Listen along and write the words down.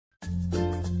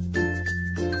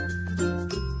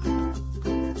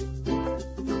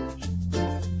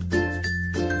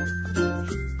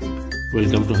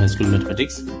Welcome to High School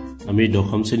Mathematics. আমি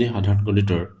দশম শ্ৰেণীৰ সাধাৰণ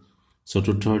গণিতৰ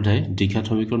চতুৰ্থ অধ্যায় দ্বিঘাত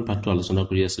সমীকৰণ পাঠটো আলোচনা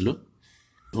কৰি আছিলোঁ।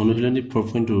 অনুশীলনী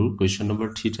 4.2 কোৱেশ্চন নম্বৰ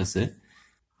 3 আছে।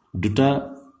 দুটা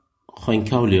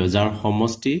সংখ্যা উলিয়াও যাৰ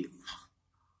সমষ্টি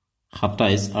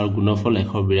 27 আৰু গুণফল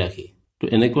 182। তো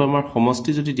এনেকুৱা আমাৰ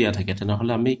সমষ্টি যদি দিয়া থাকে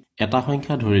তেনেহলে আমি এটা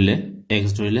সংখ্যা ধৰিলে x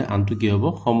ধৰিলে আনটো কি হ'ব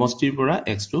সমষ্টিৰ পৰা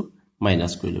x টো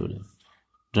মাইনাস কৰি ল'ব লাগিব।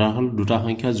 ধৰা হল দুটা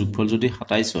সংখ্যাৰ যোগফল যদি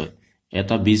 27 হয়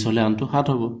এটা 20 হলে আনটো 7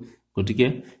 হ'ব। গতিকে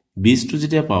 20 টো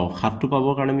যেতিয়া পাও 7 টো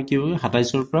পাবৰ কাৰণে আমি কি হ'ব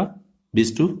 27 ৰ পৰা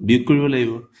 20 টো বিয়োগ কৰিব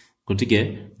লাগিব। গতিকে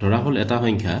ধৰা হল এটা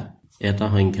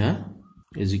সংখ্যা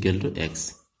is equal to x,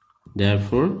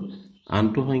 therefore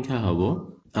আনটো সংখ্যা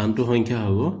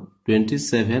হ'ব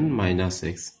 27 minus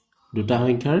x। দুটা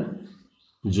সংখ্যাৰ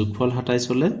যোগফল 27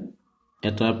 হলে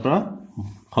এটাৰ পৰা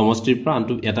সমষ্টিৰ পৰা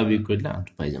আনটো এটা বিয়োগ কৰিলে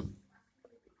আনটো পাই যাম।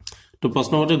 তো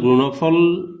প্ৰশ্নমতে গুণফল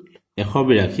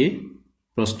 182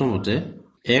 প্ৰশ্নমতে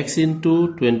x into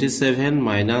 27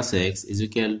 minus x is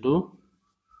equal to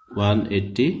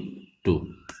 182.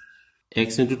 X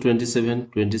into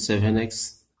 27x,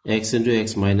 x into x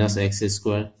minus x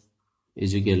square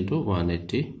is equal to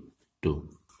 182.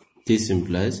 This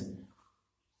implies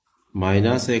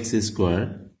minus x square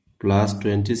plus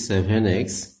 27x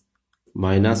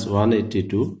minus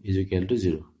 182 is equal to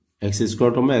 0. x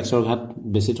square to x or ঘাত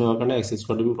বেশি থকাৰ কাৰণে x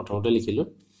square আমি প্ৰথমতে লিখিলো।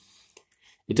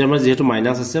 এটা আমাৰ যেহেতু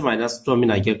মাইনাস আছে মাইনাস তো আমি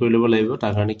নাইকিয়া কৰি ল'ব লাগিব,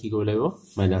 তাৰ কাৰণে কি কৰিব লাগিব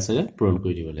মাইনাসৰে পূৰণ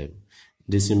কৰি দিব লাগিব।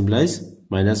 This implies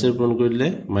মাইনাসৰে পূৰণ কৰিলে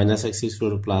minus x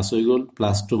square প্লাস হৈ গল,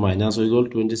 প্লাস টু মাইনাস হৈ গল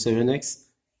 27x,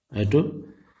 এটো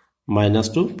মাইনাস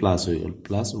টু প্লাস হৈ গল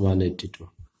প্লাস 182।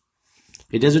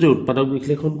 এটা যদি উৎপাদক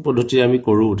বিশ্লেষণ পদ্ধতি আমি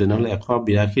কৰো তেনেহলে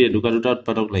 182 এডুকা দুটা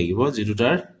উৎপাদক লাগিব যি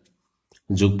দুটাৰ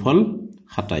যোগফল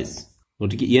 27।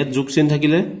 গতিকে ইয়াত যোগ চিন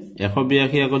থাকিলে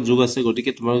 182 আগত যোগ আছে,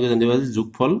 গতিকে তোমালোকে জানিবা যে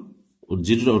যোগফল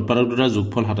যি দুটা উৎপাদক দুটাৰ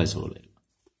যোগফল 27 হ'ব লাগিব।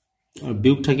 আৰু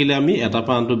বিয়োগ থাকিলে আমি এটা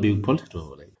পৰা আনটো বিয়োগফল হেতু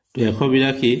হ'ব লাগিব। তো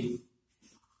 182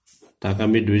 তাক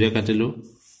আমি 2 ৰে কাটিলো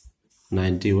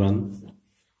 91,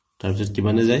 তাৰ পিছত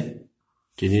কিমানে যায়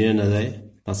 3 ৰে না যায়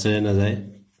 5 ৰে না যায়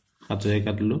 7 ৰে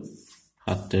কাটিলো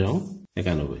 7 13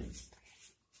 91।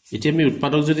 এতিয়া আমি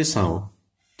উৎপাদক যদি চাও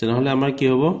তেনেহলে আমাৰ কি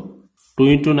হ'ব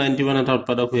 2 into 91 এটা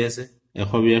উৎপাদক হৈ আছে,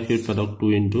 182 উৎপাদক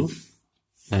 2 into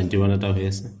 91 এটা হৈ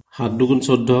আছে, 7 দুগুণ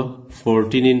 14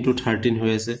 14 into 13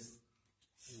 হৈ আছে,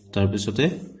 তাৰ পিছতে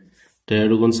 13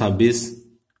 দুগুণ 26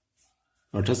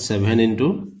 অৰ্থাৎ 7 into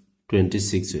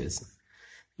 26 হৈ আছে।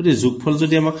 যদি যোগফল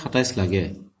যদি আমাক 27 লাগে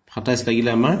 27 লাগিলে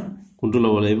আমাৰ কোনটো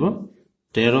ল'ব লাগিব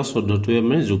 13 14 টোৱে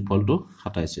আমি যোগফলটো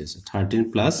 27 হৈ আছে। 13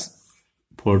 plus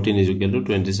 14 is equal to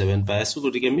 27 পাই আছো,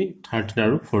 গতিকে আমি 13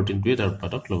 আৰু 14 টোৱে তাৰ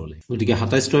উৎপাদক ল'ব লাগিব। গতিকে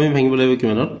 27 টো আমি ভাঙিব লাগিব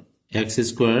কিমানত x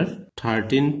square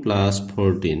 13 plus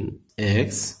 14 x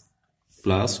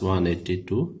plus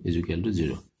 182 is equal to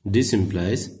 0. This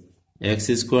implies x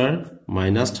square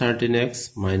minus 13x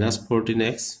minus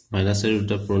 14x minus এর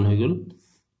উল্টা পূরণ হৈ গল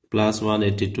plus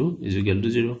 182 is equal to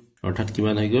 0. অর্থাৎ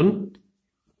কিমান হৈ গল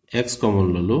x কমন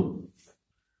ললো,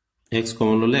 x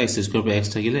কমন ললে x square পে x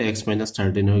থাকিলে x minus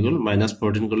 13 হৈ গল, minus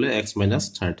 14 করলে x minus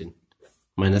 13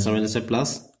 minus minus plus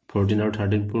 14 আৰু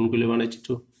 13 পূৰণ কৰিলে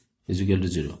 182 is equal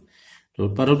to 0. তো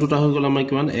উৎপাদক দুটা হৈ গল আমাৰ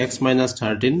কিমান x minus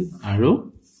 13 আৰু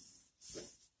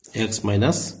x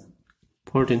minus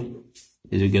 14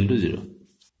 is equal to 0.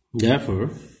 Therefore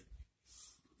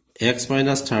x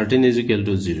minus 13 is equal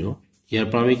to 0. ইয়াৰ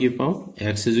পৰা আমি কি পাও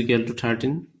x is equal to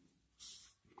 13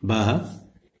 বা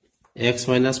x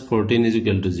minus 14 is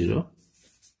equal to 0.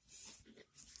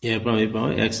 ইয়াৰ পৰা আমি পাও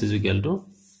x is equal to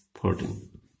 14.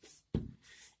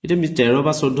 এটা আমি 13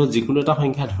 বা 14 যিকোনো এটা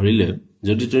সংখ্যা ধৰিলে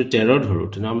যদি তুমি 13 ধৰো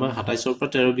তেনে আমৰা 27 ৰ পৰা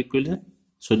 13 বিয়োগ কৰিলে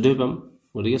 14 পাম।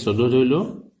 গতিকে 14 ধৰিলো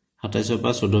 27 ৰ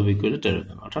পৰা 14 বিয়োগ কৰিলে 13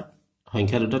 পাম, অৰ্থাৎ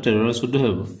সংখ্যা দুটা 13 আৰু 14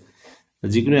 হ'ব।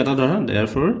 যিকোনো এটা ধৰা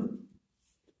therefore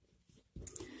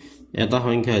এটা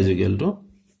সংখ্যা is equal to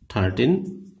 13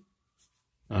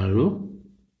 আৰু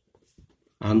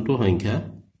আনটো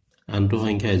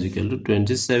সংখ্যা is equal to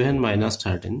 27 minus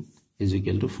 13 is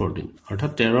equal to 14,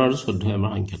 অৰ্থাৎ 13 আৰু 14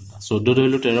 আমাৰ সংখ্যা। 14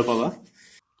 ধৰিলো 13 পাবা,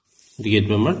 গতিকে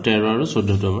এইটো আমাৰ 13 আৰু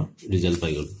 14 টো আমাৰ ৰিজাল্ট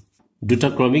পাই গল। দুটা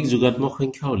ক্ৰমিক যোগাত্মক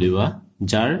সংখ্যা উলিওৱা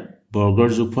যাৰ বৰ্গৰ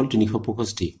যোগফল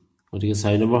 365। গতিকে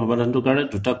 4 নম্বৰ সমাধানটোৰ কাৰণে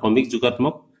দুটা ক্ৰমিক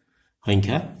যোগাত্মক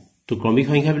সংখ্যা। তো ক্ৰমিক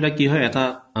সংখ্যাবিলাক কি হয় এটা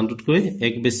আনটোতকৈ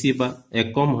এক বেছি বা এক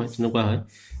কম হয় তেনেকুৱা হয়।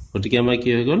 গতিকে আমাৰ কি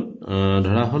হৈ গল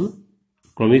ধৰা হল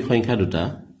ক্ৰমিক সংখ্যা দুটা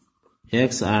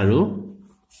x আৰু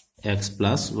x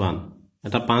plus 1,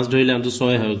 এটা 5 ধৰিলে আনটো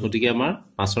 6 হয়, গতিকে আমাৰ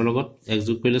 5 ৰ লগত x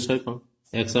যোগ কৰিলে 6 পাম,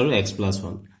 x আৰু x plus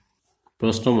 1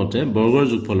 প্ৰশ্ন মতে বৰ্গৰ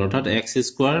যোগফল অৰ্থাৎ x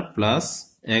square plus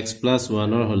x plus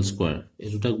 1 or whole square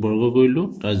এটাক বর্গ করিলো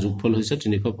তার যোগফল হইছে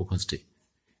 365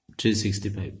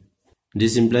 365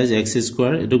 this implies x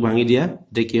square এটু ভাঙি দিয়া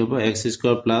তে কি হবে x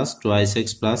square plus twice x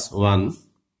plus 1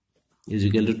 is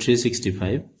equal to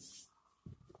 365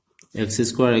 x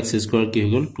square কি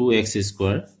হল 2x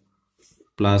square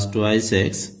plus twice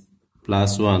x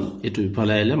plus 1 এটু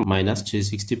ইফালে আইলে minus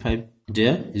 365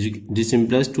 there this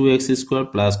implies 2x square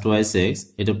plus twice x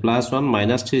এটা plus 1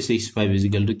 minus 365 is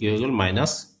equal to কি হল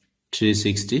minus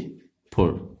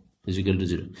 364 is equal to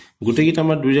 0 গুটে কিটা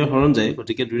আমাৰ দুইৰে হৰণ যায়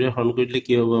গটিকে দুইৰে হৰণ কৰিলে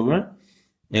কি হ'ব আমাৰ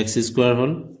x square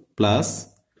হল plus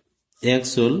x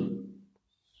হল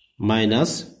minus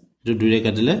এটো দুইৰে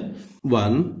কাটিলে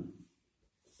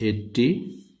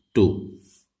 182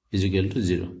 is equal to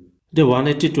 0 The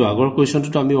 182 আগৰ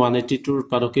কোৱেশ্চনটো আমি 182 ৰ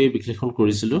পাৰকে বিশ্লেষণ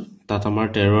কৰিছিলো তাত আমাৰ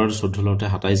 13 আৰু 14 লতে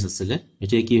 27 আছিল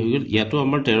এতিয়া কি হৈ গল ইয়াতো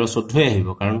আমাৰ 13 14 আহিব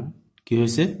কাৰণ কি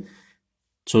হৈছে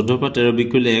 14 পৰা 13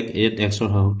 বিকলে 1 8 x ৰ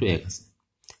হৰটো 1 আছে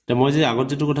তে মই যে আগত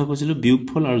যেটো কথা কৈছিলো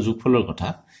বিয়োগফল আৰু যোগফলৰ কথা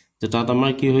যে তাত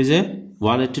আমাৰ কি হৈ যায়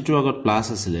 182 আগত প্লাস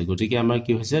আছিল গটিকে আমাৰ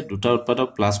কি হৈছে দুটা উৎপাদক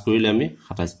প্লাস কৰিলে আমি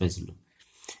 27 পাইছিলো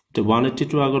তে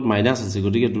 182 আগত মাইনাস আছে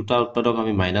গটিকে দুটা উৎপাদক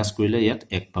আমি মাইনাস কৰিলে ইয়াত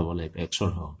 1 পাব লাগিব x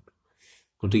ৰ হৰ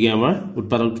গটিকে আমাৰ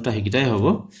উৎপাদক দুটা হেকিটাই হ'ব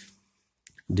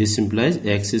this implies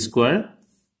x square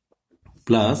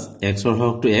plus x ৰ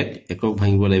হৰটো 1 একক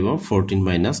ভাঙিব লাগিব 14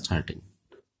 minus 13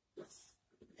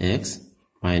 x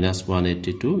minus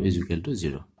 182 is equal to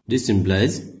 0 this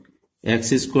implies x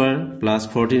square plus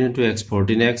 14 into x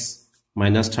 14x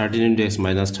minus 13 into x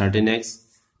minus 13x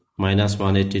minus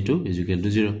 182 is equal to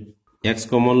 0 x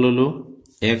common lolo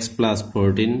x plus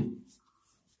 14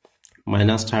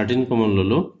 minus 13 common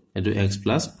lolo into x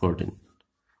plus 14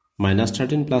 minus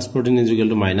 13 plus 14 is equal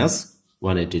to minus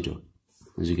 182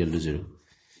 is equal to 0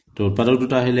 তো উৎপাদক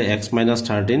দুটা আহিলে x minus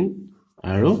 13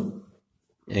 আৰু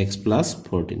x plus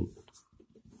 14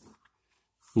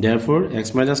 therefore x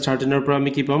minus 13 ৰ পৰা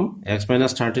আমি কি পাম x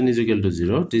minus 13 is equal to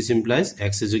 0 this implies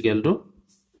x is equal to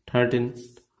 13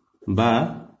 বা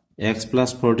x plus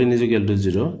 14 is equal to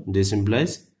 0 this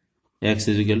implies x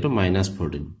is equal to minus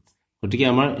 14 গটিকে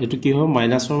আমাৰ এটো কি হ'ব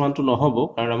মাইনাসৰ মানটো নহব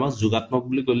কাৰণ আমাৰ যোগাত্মক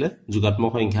বুলি কলে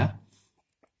যোগাত্মক সংখ্যা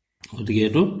গটিকে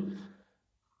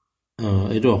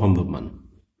এটো অসম্ভৱ মান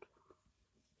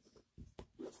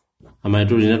আমাৰ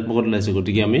এটো ঋণাত্মকত লাইছে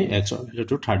গটিকে আমি x ৰ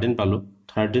ভ্যালুটো 13 পালো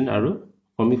 13 আৰু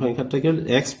কমি সংখ্যাত থাকিল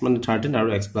x মানে 13 আৰু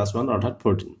x plus 1 অৰ্থাৎ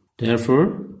 14 therefore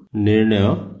নিৰ্ণয়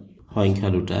সংখ্যা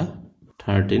দুটা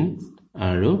 13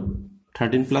 আৰু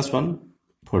 13 plus 1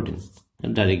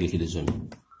 14 ডাইৰেক্ট লিখি দিছো আমি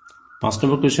 5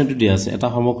 নম্বৰ কোৱেশ্চনটো দিয়া আছে এটা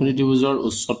সমকোণী ত্ৰিভুজৰ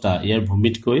উচ্চতা ইয়াৰ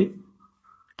ভূমিতকৈ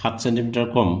 7 সেমি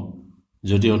কম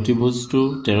যদি অতিভুজটো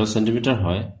 13 সেমি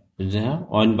হয় তেতিয়া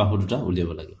অইন বাহু দুটা উলিয়াব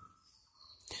লাগে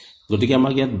গতিকে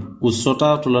আমাক ইয়াত উচ্চতা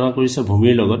তুলনা কৰিছে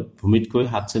ভূমিৰ লগত ভূমিতকৈ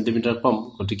 7 সেমি কম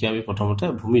গতিকে আমি প্ৰথমতে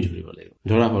ভূমি ধৰিব লাগিব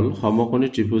ধৰা হল সমকোণী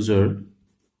ত্ৰিভুজৰ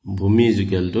ভূমি is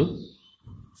equal to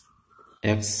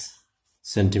x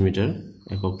centimetre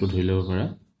এককটো ধৰি লব পাৰা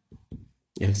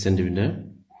x সেন্টিমিটাৰ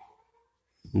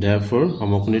therefore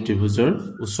সমকোণী ত্ৰিভুজৰ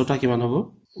উচ্চতা কিমান হ'ব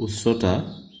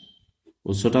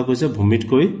উচ্চতা কৈছে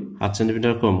ভূমিতকৈ 7 সেমি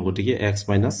কম গতিকে x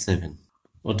 - 7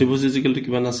 অতিভুজ is equal to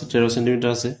কিমান আছে 13 সেমি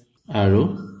আছে আৰু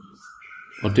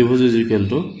অতিভুজ is equal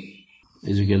to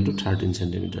 13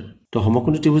 সেমি তো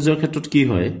সমকোণী ত্ৰিভুজৰ ক্ষেত্ৰত কি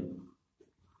হয়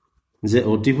যে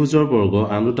অতিভুজৰ বৰ্গ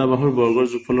আন দুটা বাহুৰ বৰ্গৰ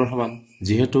যোগফলৰ সমান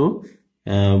যেহেতু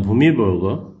ভূমিৰ বৰ্গ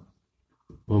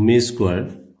ভূমি স্কয়াৰ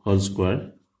হোল স্কয়াৰ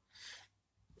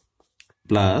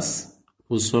প্লাস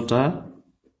উচ্চতা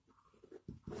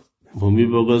ভূমিৰ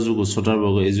বৰ্গ যোগ উচ্চতাৰ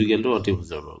বৰ্গ is equal to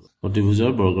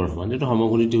অতিভুজৰ বৰ্গৰ সমান এটো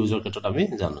সমকোণী ত্ৰিভুজৰ ক্ষেত্ৰত আমি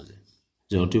জানো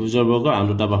যে অতিভুজৰ বৰ্গ আন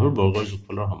দুটা বাহুৰ বৰ্গৰ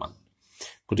যোগফলৰ সমান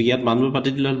গতিকে ইয়াত মানবোৰ পাতি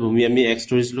দিলে ভূমি আমি x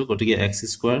ধৰিছিলো গতিকে x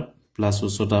স্কয়াৰ প্লাস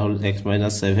উচ্চতা হল x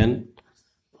 - 7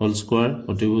 হোল স্কয়াৰ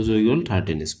অতিভুজ হৈ গল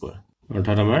 13 স্কয়াৰ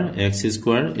অৰ্থাৎ আমাৰ x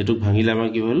স্কয়াৰ এটুক ভাঙিলে আমাৰ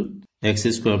কি হল x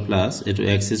স্কয়াৰ প্লাস এটো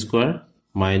x square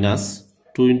minus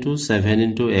 2 into 7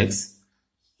 into x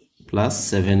plus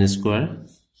 7 square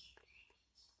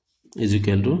is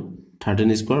equal to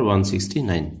 13 square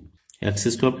 169 x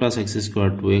square plus x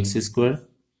square 2x square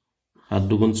 7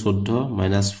 দুগুণ 14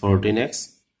 minus 14x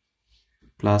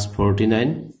plus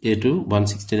 49 a2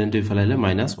 169 to ইফালে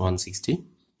minus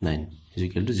 169 is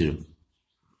equal to 0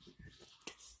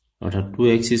 অর্থাৎ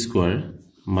 2x square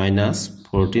minus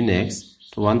 14x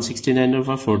তো 169 এর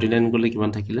পৰা 49 গলে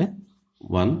কিমান থাকিলে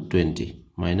 120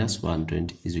 minus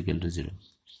 120 is equal to 0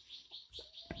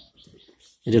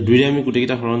 এটা দুইৰে আমি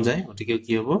গুটেকিটা হৰণ যায় গতিকে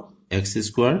কি হ'ব x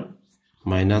স্কয়াৰ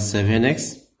minus 7x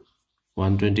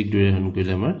 120 দুইৰে হৰণ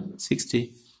কৰিলে আমাৰ 60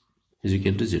 is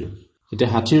equal to 0 এটা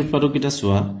 60 উৎপাদক কিটা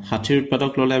সোয়া 60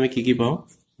 উৎপাদক ললে আমি কি পাও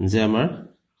যে আমাৰ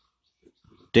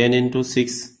 10 into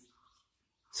 6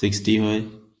 60 হয়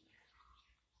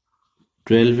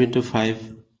 12 into 5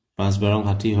 5 12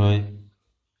 60 হয়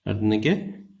আৰু তেনেকে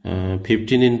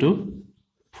 15 into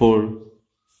 4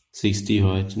 60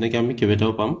 হয় তেনেকে আমি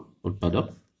কেবেটাও পাম উৎপাদক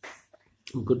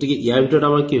গতিকে ইয়াৰ ভিতৰত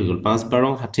আমাৰ কি হৈ গল 5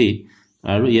 12 60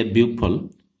 আৰু ইয়াত বিয়োগফল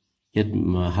ইয়াত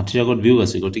 60 আগত বিয়োগ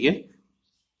আছে গতিকে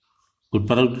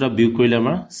উৎপাদক দুটা বিয়োগ কৰিলে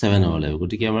আমাৰ 7 হ'ব লাগিব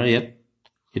গতিকে আমাৰ ইয়াত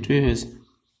এটোই হৈছে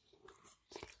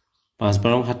 5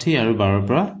 12 60 আৰু 12 ৰ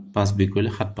পৰা 5 বিয়োগ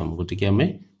কৰিলে 7 পাম গতিকে আমি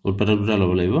উৎপাদক দুটা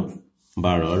ল'ব লাগিব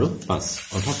 12 আৰু 5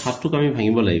 অৰ্থাৎ 7 টোক আমি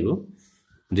ভাঙিব লাগিব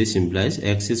this implies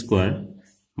x square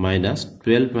minus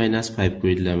 12 minus 5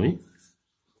 কৰি দিলে আমি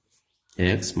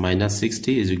x minus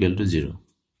 60 is equal to 0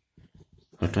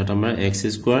 অৰ্থাৎ আমাৰ x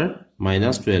square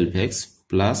minus 12x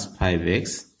plus 5x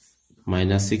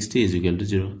minus 60 is equal to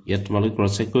 0 ইয়াত তোমালোকে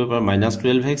ক্ৰস চেক কৰিব পাৰা minus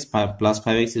 12x plus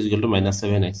 5x is equal to minus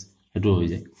 7x এটো হৈ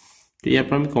যায় তো ইয়াৰ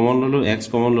পৰা আমি কমন ললো x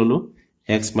কমন ললো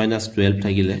x minus 12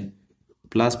 থাকিলে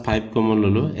plus 5 কমন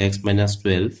ললো x minus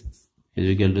 12 is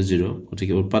equal to 0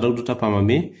 গতিকে উৎপাদক দুটা পাম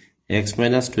আমি x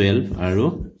minus 12 আৰু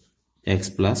x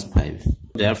plus 5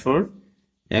 therefore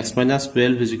x minus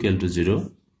 12 is equal to 0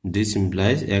 this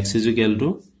implies x is equal to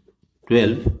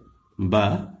 12 বা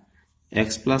x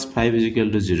plus 5 is equal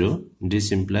to 0 this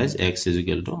implies x is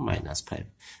equal to minus 5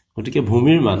 গতিকে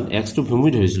ভূমিৰ মান x টো ভূমি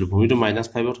ধৰিছিল ভূমিটো minus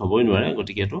 5 ত হ'বই নোৱাৰে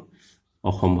গতিকে এটো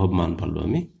অসম্ভৱ মান পালো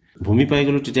আমি ভূমি পাই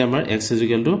গলো তেতিয়া আমাৰ x is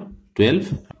equal to 12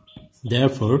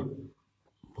 therefore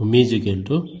ভূমি is equal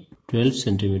to 12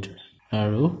 cm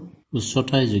আৰু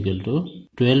উচ্চতা is equal to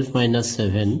 12 minus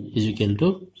 7 is equal to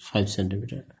 5 cm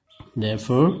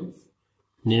therefore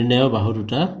নিৰ্ণয় বাহু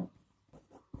দুটা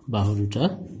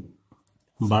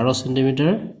 12 cm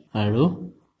আৰু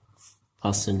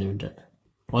 5 cm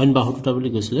অইন বাহু দুটা বুলি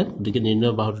কৈছিলে গতিকে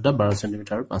নিৰ্ণয় বাহু দুটা 12 cm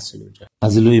আৰু 5 cm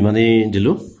আজিলৈ ইমানেই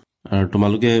দিলো আৰু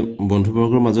তোমালোকে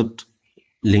বন্ধুবৰ্গৰ মাজত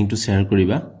লিংকটো শেয়াৰ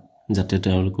কৰিবা যাতে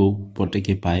তেওঁলোকো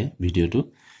প্ৰত্যেককে পায় ভিডিওটো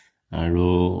আৰু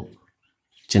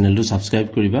চেনেলটো সাবস্ক্ৰাইব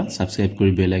কৰিবা সাবস্ক্ৰাইব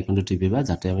কৰি বেল আইকনটো টিপিবা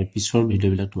যাতে আমি পিছৰ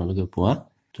ভিডিওবিলাক তোমালোকে পোৱা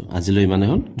তো আজিলৈ ইমানেই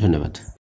হ'ল ধন্যবাদ